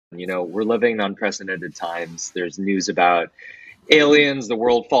We're living in unprecedented times. There's news about aliens, the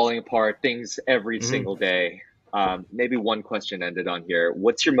world falling apart, things every single Mhm. day. Maybe one question ended on here.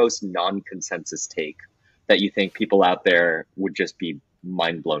 What's your most non-consensus take that you think people out there would just be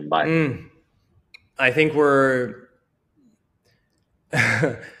mind blown by? Mm. I think we're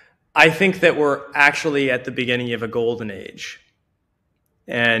I think that we're actually at the beginning of a golden age,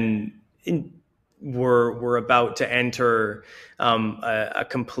 and we're about to enter a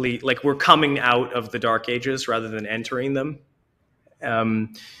complete, like, we're coming out of the dark ages rather than entering them.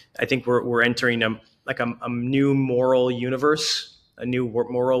 Um, I think we're entering a new moral universe, a new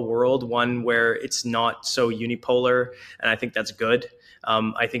moral world, one where it's not so unipolar, and I think that's good.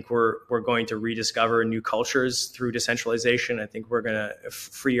 I think we're going to rediscover new cultures through decentralization. I think we're going to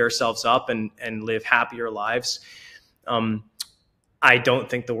free ourselves up and live happier lives. Um, I don't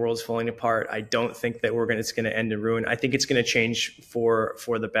think the world's falling apart. I don't think that it's going to end in ruin. I think it's going to change for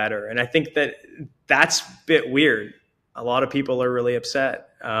the better. And I think that that's a bit weird. A lot of people are really upset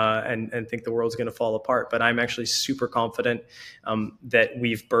and think the world's going to fall apart. But I'm actually super confident that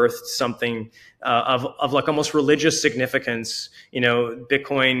we've birthed something of like almost religious significance.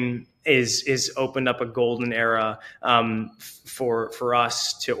 Bitcoin is opened up a golden era for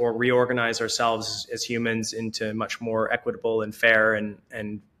us to or reorganize ourselves as humans into much more equitable and fair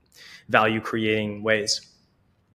and value creating ways.